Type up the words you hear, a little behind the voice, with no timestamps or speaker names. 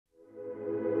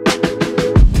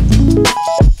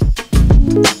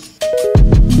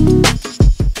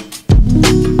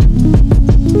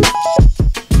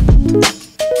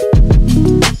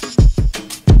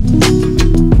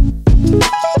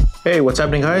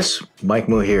happening, guys? Mike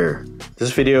Moo here.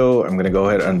 This video, I'm going to go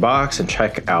ahead and unbox and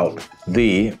check out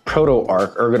the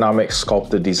Protoarc Ergonomic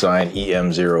Sculpted Design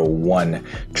EM01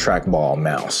 trackball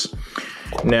mouse.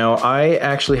 Now, I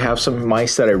actually have some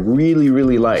mice that I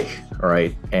really like, all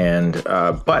right? And,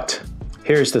 but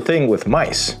here's the thing with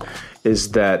mice,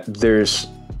 is that there's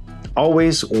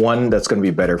always one that's going to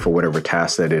be better for whatever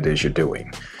task that it is you're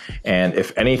doing. And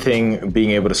if anything,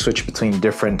 being able to switch between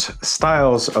different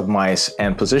styles of mice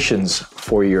and positions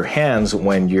for your hands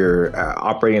when you're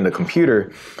operating the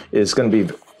computer is going to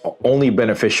be only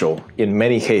beneficial in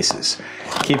many cases.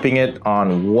 Keeping it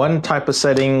on one type of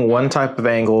setting, one type of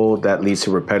angle, that leads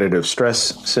to repetitive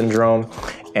stress syndrome,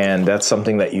 and that's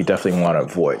something that you definitely want to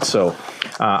avoid. So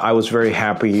I was very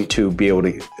happy to be able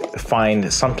to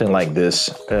find something like this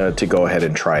to go ahead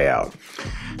and try out.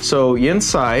 So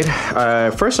inside,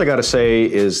 first I gotta say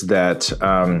is that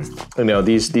you know,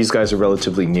 these guys are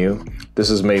relatively new.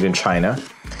 This is made in China,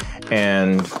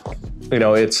 and you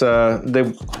know, it's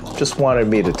they just wanted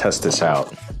me to test this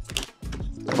out.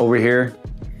 Over here,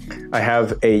 I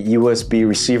have a USB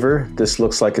receiver. This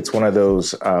looks like it's one of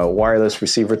those wireless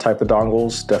receiver type of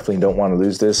dongles. Definitely don't want to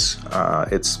lose this.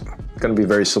 It's going to be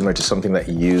very similar to something that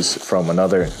you use from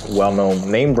another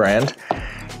well-known name brand.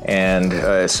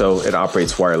 And so it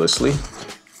operates wirelessly.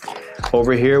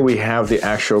 Over here we have the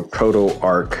actual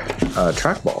Protoarc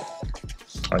trackball.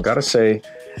 I gotta say,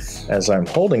 as I'm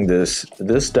holding this,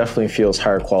 this definitely feels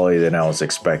higher quality than I was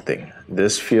expecting.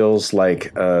 This feels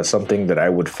like something that I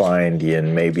would find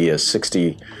in maybe a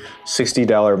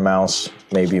 $60 mouse,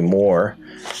 maybe more.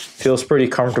 Feels pretty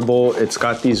comfortable. It's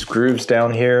got these grooves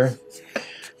down here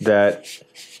that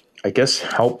I guess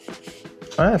help.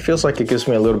 It feels like it gives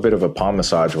me a little bit of a palm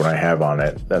massage when I have on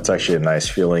it. That's actually a nice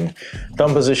feeling.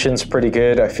 Thumb position's pretty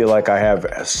good. I feel like I have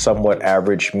somewhat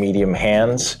average medium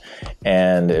hands,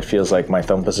 and it feels like my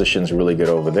thumb position's really good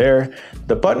over there.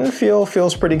 The button feel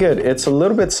feels pretty good. It's a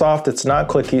little bit soft. It's not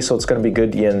clicky, so it's going to be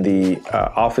good in the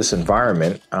office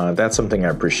environment. That's something I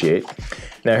appreciate.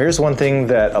 Now, here's one thing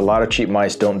that a lot of cheap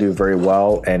mice don't do very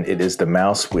well, and it is the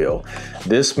mouse wheel.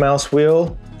 This mouse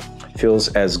wheel feels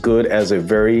as good as a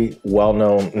very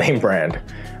well-known name brand.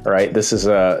 All right, this is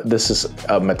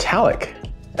a metallic,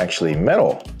 actually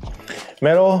metal.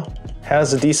 Metal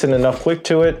has a decent enough click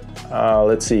to it.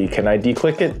 Let's see, can I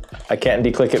declick it? I can't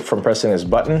declick it from pressing this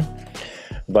button,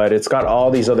 but it's got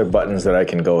all these other buttons that I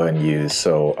can go ahead and use.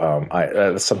 So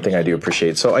that's something I do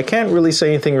appreciate. So I can't really say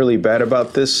anything really bad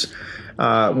about this,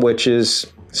 which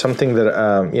is something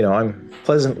that you know, I'm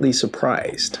pleasantly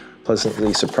surprised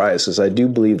as I do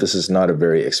believe this is not a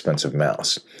very expensive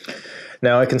mouse.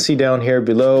 Now I can see down here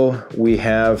below we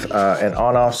have an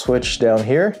on-off switch down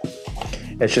here.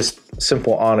 It's just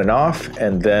simple on and off,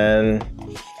 and then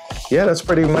yeah, that's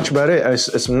pretty much about it.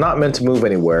 It's not meant to move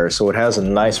anywhere, so it has a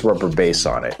nice rubber base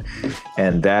on it,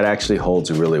 and that actually holds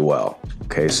really well.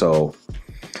 Okay, so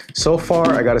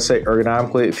far I gotta say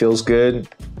ergonomically it feels good.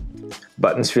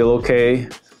 Buttons feel okay.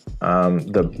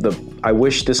 I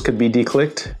wish this could be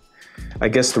declicked. I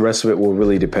guess the rest of it will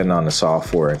really depend on the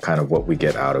software and kind of what we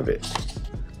get out of it.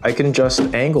 I can adjust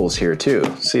angles here too.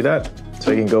 See that?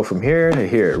 So I can go from here to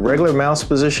here. Regular mouse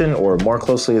position or more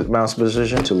closely mouse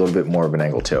position to a little bit more of an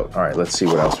angle tilt. All right, let's see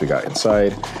what else we got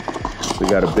inside. We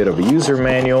got a bit of a user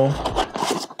manual.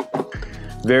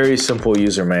 Very simple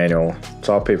user manual. It's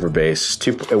all paper based.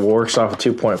 It works off of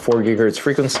 2.4 gigahertz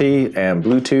frequency and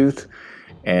Bluetooth.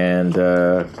 And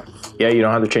yeah, you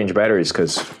don't have to change batteries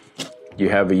because you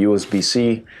have a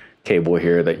USB-C cable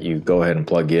here that you go ahead and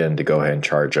plug in to go ahead and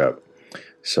charge up.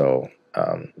 So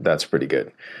that's pretty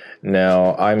good.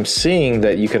 Now I'm seeing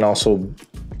that you can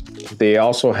they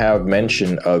also have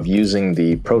mention of using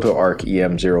the Protoarc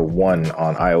EM01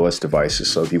 on iOS devices.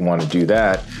 So if you want to do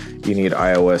that, you need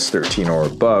iOS 13 or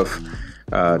above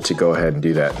to go ahead and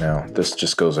do that. Now this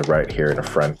just goes right here in the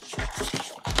front.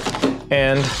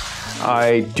 And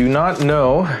I do not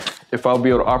know if I'll be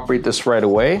able to operate this right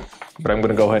away, but I'm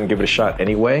gonna go ahead and give it a shot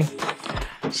anyway.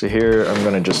 So here, I'm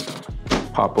gonna just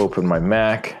pop open my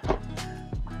Mac,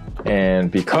 and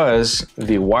because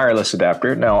the wireless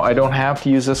adapter, now I don't have to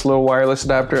use this little wireless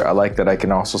adapter. I like that I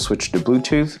can also switch to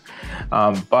Bluetooth,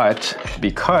 but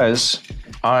because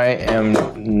I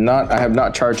have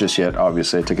not charged this yet,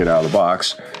 obviously I took it out of the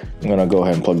box, I'm gonna go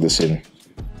ahead and plug this in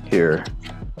here,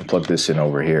 and plug this in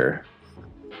over here,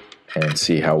 and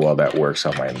see how well that works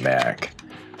on my Mac.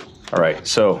 All right,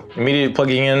 so immediately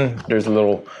plugging in, there's a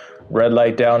little red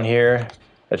light down here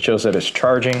that shows that it's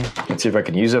charging. Let's see if I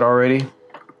can use it already.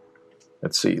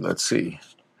 Let's see.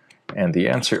 And the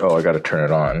answer, oh, I gotta turn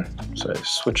it on. So I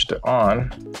switched it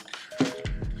on.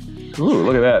 Ooh,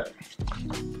 look at that.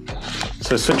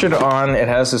 So switch it on. It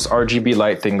has this RGB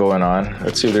light thing going on.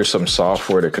 Let's see if there's some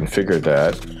software to configure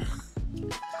that.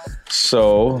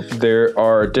 So there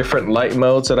are different light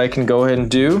modes that I can go ahead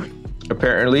and do.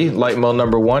 Apparently, light mode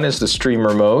number 1 is the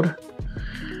streamer mode.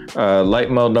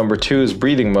 Light mode number 2 is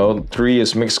breathing mode. 3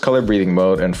 is mixed color breathing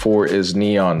mode, and 4 is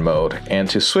neon mode. And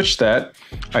to switch that,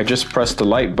 I just press the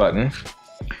light button.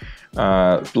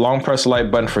 Long press the light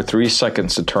button for 3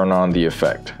 seconds to turn on the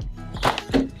effect.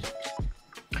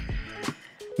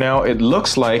 Now it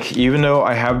looks like, even though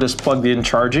I have this plugged in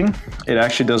charging, it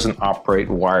actually doesn't operate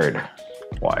wired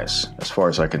wise, as far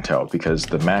as I can tell, because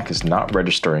the Mac is not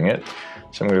registering it.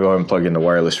 So I'm going to go ahead and plug in the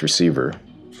wireless receiver.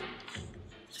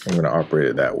 I'm going to operate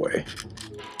it that way.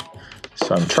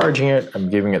 So I'm charging it,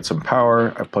 I'm giving it some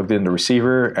power, I plugged in the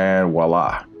receiver, and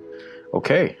voila.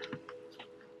 Okay.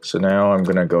 So now I'm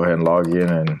going to go ahead and log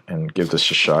in and give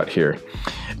this a shot here.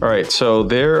 All right, so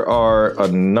there are a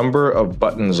number of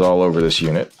buttons all over this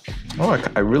unit. Oh,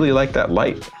 I really like that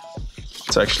light.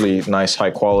 It's actually nice, high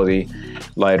quality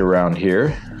light around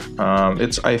here.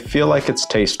 I feel like it's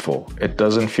tasteful. It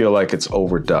doesn't feel like it's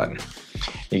overdone.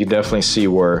 You can definitely see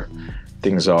where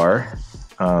things are.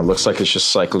 Looks like it's just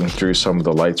cycling through some of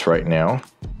the lights right now.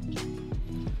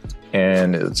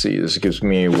 And let's see, this gives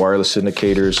me wireless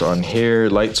indicators on here,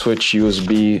 light switch,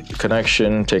 USB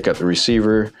connection, take out the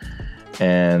receiver,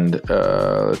 and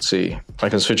let's see, I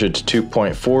can switch it to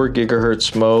 2.4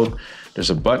 gigahertz mode. There's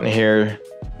a button here.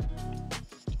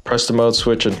 Press the mode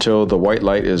switch until the white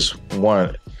light is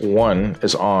one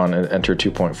is on and enter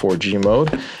 2.4G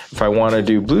mode. If I want to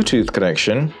do Bluetooth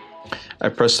connection, I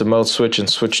press the mode switch and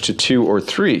switch to 2 or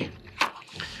 3.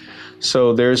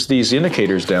 So there's these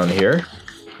indicators down here,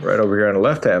 right over here on the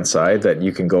left-hand side, that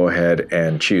you can go ahead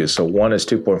and choose. So 1 is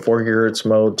 2.4 gigahertz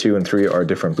mode, 2 and 3 are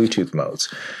different Bluetooth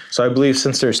modes. So I believe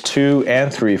since there's 2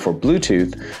 and 3 for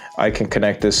Bluetooth, I can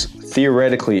connect this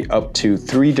theoretically up to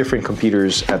 3 different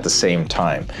computers at the same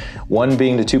time. 1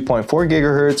 being the 2.4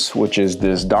 gigahertz, which is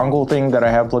this dongle thing that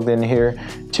I have plugged in here.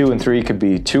 2 and 3 could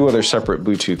be 2 other separate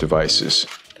Bluetooth devices.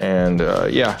 And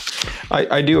yeah,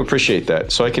 I do appreciate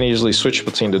that. So I can easily switch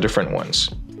between the different ones.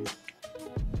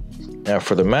 Now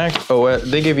for the Mac OS,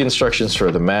 they give you instructions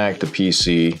for the Mac, the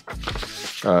PC,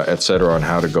 etc. on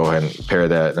how to go ahead and pair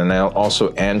that. And now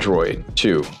also Android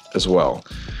too, as well.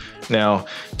 Now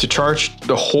to charge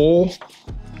the whole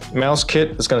mouse kit,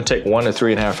 it's going to take 1 to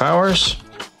 3.5 hours.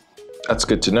 That's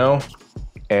good to know.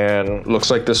 And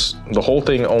looks like the whole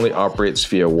thing only operates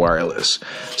via wireless.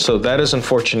 So that is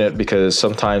unfortunate, because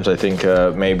sometimes I think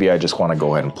maybe I just want to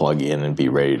go ahead and plug in and be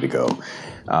ready to go.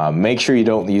 Make sure you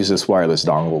don't use this wireless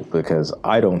dongle, because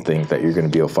I don't think that you're going to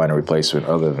be able to find a replacement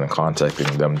other than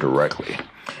contacting them directly.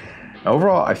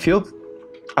 Overall,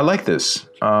 I like this.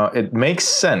 It makes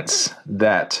sense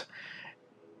that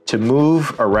to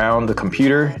move around the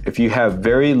computer, if you have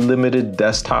very limited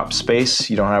desktop space,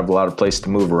 you don't have a lot of place to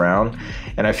move around.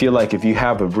 And I feel like if you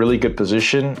have a really good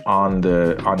position on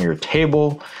your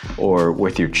table or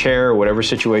with your chair, or whatever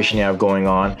situation you have going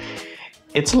on,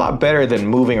 it's a lot better than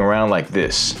moving around like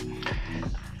this.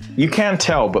 You can't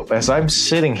tell, but as I'm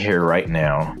sitting here right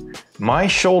now, my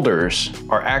shoulders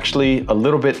are actually a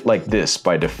little bit like this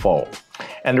by default.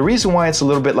 And the reason why it's a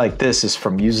little bit like this is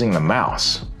from using the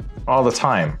mouse all the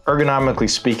time, ergonomically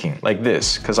speaking, like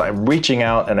this, because I'm reaching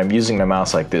out and I'm using the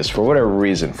mouse like this for whatever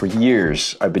reason. For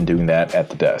years, I've been doing that at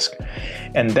the desk.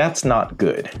 And that's not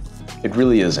good. It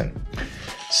really isn't.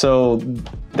 So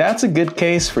that's a good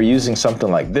case for using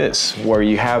something like this, where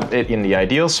you have it in the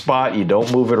ideal spot, you don't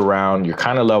move it around, you're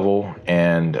kind of level,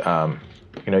 and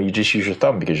you just use your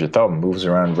thumb, because your thumb moves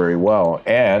around very well.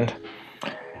 And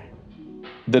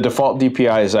the default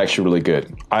DPI is actually really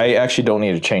good. I actually don't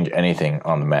need to change anything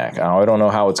on the Mac. I don't know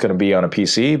how it's going to be on a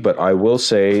PC, but I will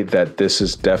say that this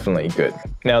is definitely good.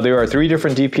 Now, there are 3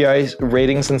 different DPI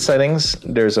ratings and settings.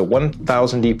 There's a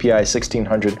 1000 DPI,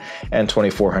 1600, and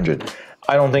 2400.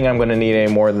 I don't think I'm going to need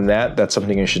any more than that. That's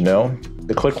something you should know.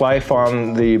 The click life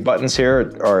on the buttons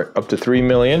here are up to 3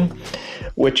 million,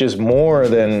 which is more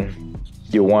than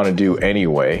you'll want to do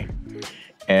anyway.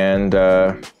 And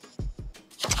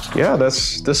yeah,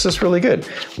 this is really good.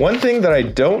 One thing that I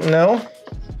don't know,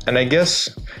 and I guess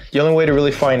the only way to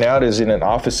really find out is in an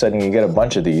office setting, you get a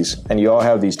bunch of these, and you all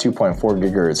have these 2.4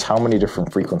 gigahertz, how many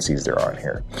different frequencies there are in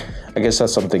here. I guess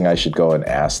that's something I should go and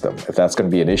ask them, if that's going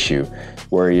to be an issue,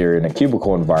 where you're in a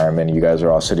cubicle environment, and you guys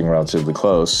are all sitting relatively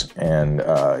close, and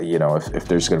if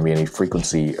there's going to be any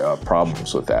frequency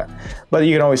problems with that. But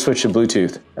you can always switch to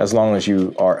Bluetooth, as long as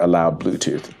you are allowed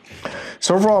Bluetooth.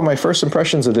 So overall, my first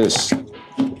impressions of this,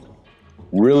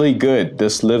 really good.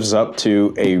 This lives up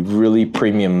to a really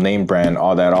premium name brand,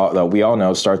 all that we all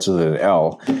know starts with an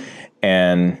L.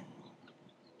 And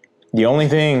the only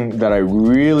thing that I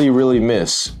really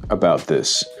miss about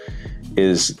this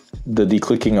is the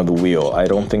declicking of the wheel. I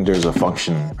don't think there's a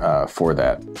function for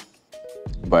that,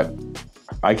 but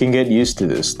I can get used to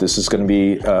this. This is going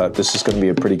to be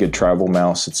a pretty good travel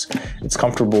mouse. It's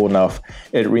comfortable enough.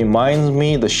 It reminds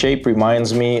me, the shape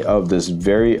reminds me of this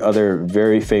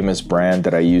very famous brand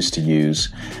that I used to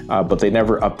use, but they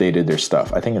never updated their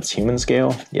stuff. I think it's Human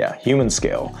Scale. Yeah, Human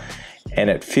Scale. And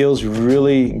it feels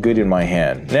really good in my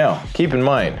hand. Now, keep in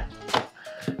mind,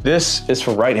 this is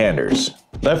for right-handers.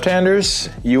 Left-handers,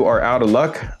 you are out of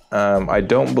luck. I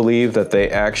don't believe that they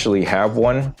actually have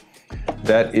one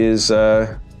that is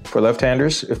for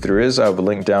left-handers. If there is, I have a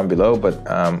link down below, but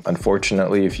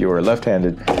unfortunately, if you are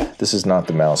left-handed, this is not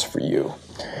the mouse for you.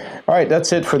 All right,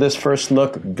 that's it for this first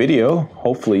look video.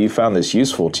 Hopefully you found this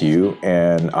useful to you,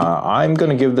 and I'm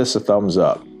gonna give this a thumbs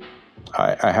up.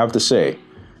 I have to say,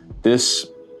 this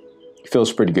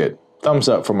feels pretty good. Thumbs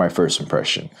up for my first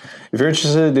impression. If you're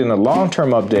interested in a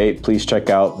long-term update, please check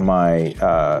out my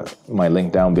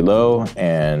link down below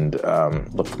and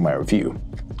look for my review.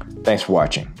 Thanks for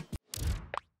watching.